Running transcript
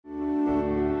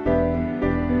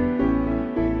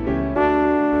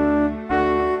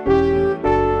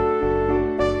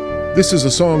This is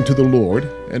a song to the Lord,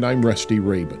 and I'm Rusty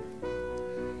Rabin.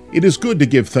 It is good to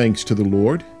give thanks to the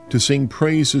Lord, to sing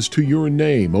praises to your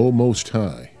name, O Most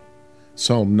High.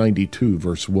 Psalm 92,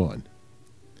 verse 1.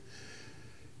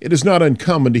 It is not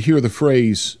uncommon to hear the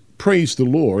phrase, praise the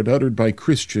Lord, uttered by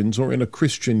Christians or in a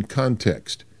Christian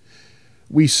context.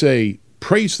 We say,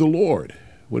 praise the Lord,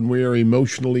 when we are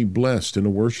emotionally blessed in a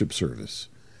worship service.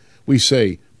 We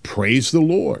say, praise the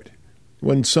Lord,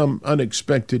 when some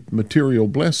unexpected material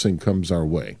blessing comes our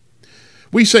way.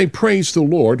 We say praise the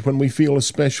Lord when we feel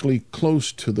especially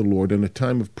close to the Lord in a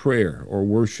time of prayer or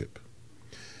worship.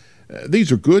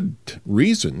 These are good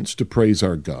reasons to praise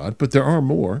our God, but there are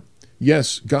more.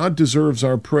 Yes, God deserves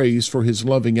our praise for his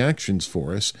loving actions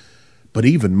for us, but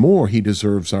even more, he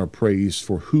deserves our praise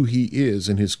for who he is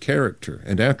and his character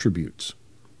and attributes.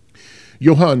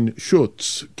 Johann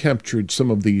Schutz captured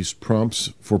some of these prompts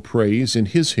for praise in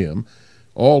his hymn,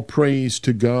 All Praise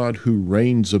to God Who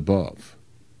Reigns Above.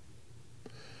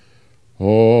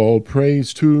 All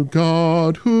praise to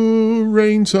God who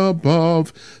reigns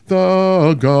above,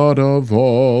 the God of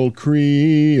all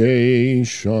creation,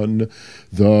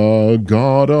 the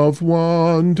God of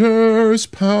wonders,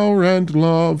 power, and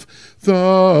love,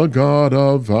 the God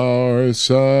of our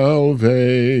salvation.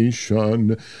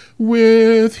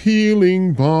 With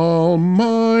healing balm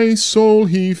my soul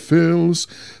he fills,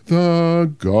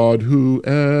 the God who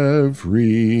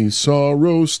every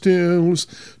sorrow stills.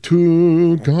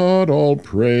 To God all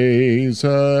praise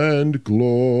and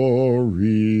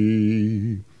glory.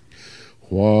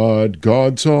 What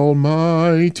God's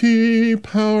almighty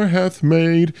power hath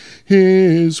made,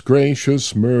 his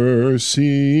gracious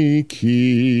mercy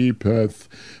keepeth.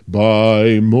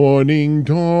 By morning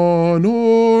dawn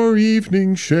or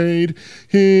evening shade,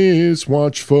 his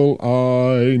watchful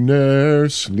eye ne'er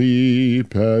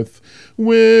sleepeth.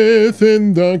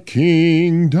 Within the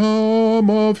kingdom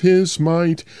of his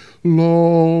might,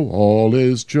 lo, all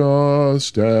is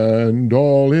just and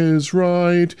all is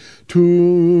right.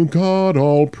 To God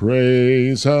all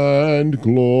praise and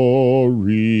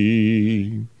glory.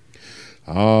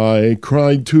 I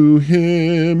cried to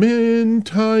him in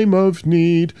time of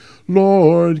need,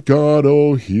 Lord God,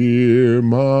 oh, hear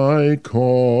my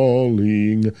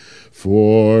calling.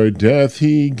 For death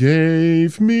he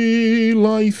gave me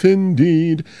life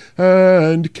indeed,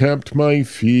 and kept my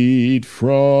feet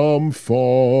from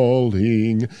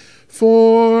falling.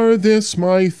 For this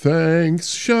my thanks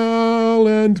shall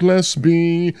endless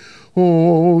be.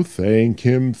 Oh, thank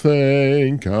him,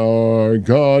 thank our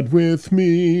God with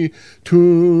me.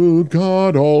 To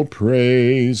God all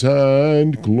praise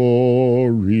and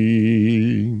glory.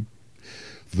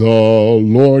 The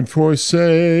Lord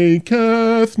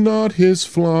forsaketh not his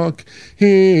flock,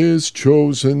 his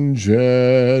chosen generation.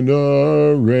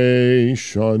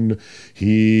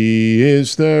 He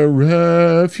is their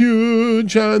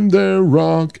refuge and their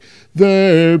rock,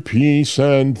 their peace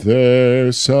and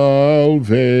their salvation.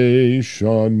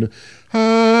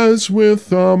 As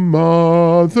with a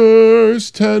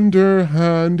mother's tender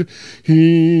hand,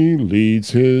 he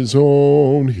leads his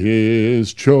own,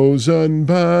 his chosen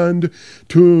band.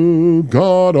 To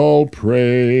God all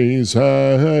praise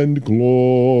and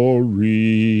glory.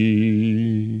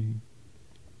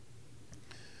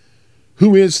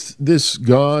 Who is this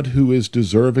God who is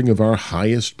deserving of our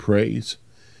highest praise?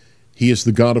 He is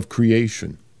the God of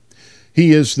creation.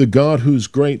 He is the God whose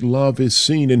great love is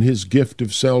seen in his gift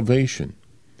of salvation.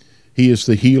 He is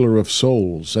the healer of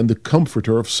souls and the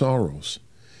comforter of sorrows.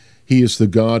 He is the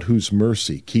God whose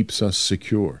mercy keeps us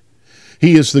secure.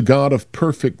 He is the God of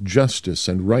perfect justice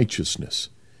and righteousness.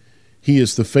 He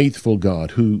is the faithful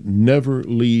God who never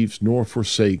leaves nor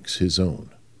forsakes his own.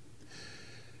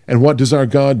 And what does our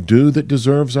God do that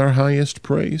deserves our highest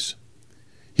praise?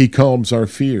 He calms our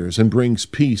fears and brings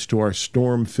peace to our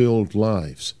storm-filled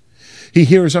lives. He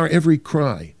hears our every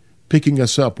cry, picking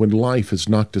us up when life has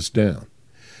knocked us down.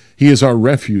 He is our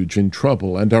refuge in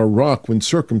trouble and our rock when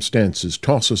circumstances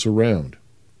toss us around.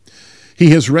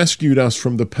 He has rescued us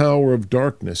from the power of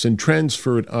darkness and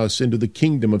transferred us into the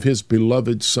kingdom of his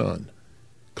beloved Son.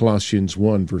 Colossians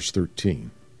 1, verse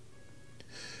 13.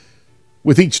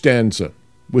 With each stanza,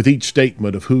 with each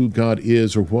statement of who God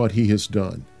is or what he has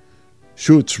done,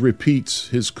 Schutz repeats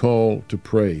his call to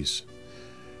praise.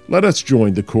 Let us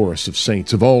join the chorus of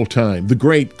saints of all time, the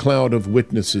great cloud of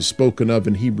witnesses spoken of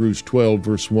in Hebrews 12,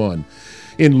 verse 1,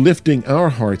 in lifting our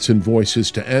hearts and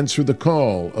voices to answer the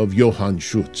call of Johann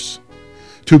Schutz.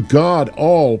 To God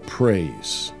all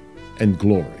praise and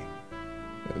glory.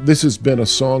 This has been a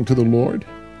song to the Lord.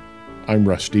 I'm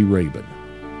Rusty Rabin.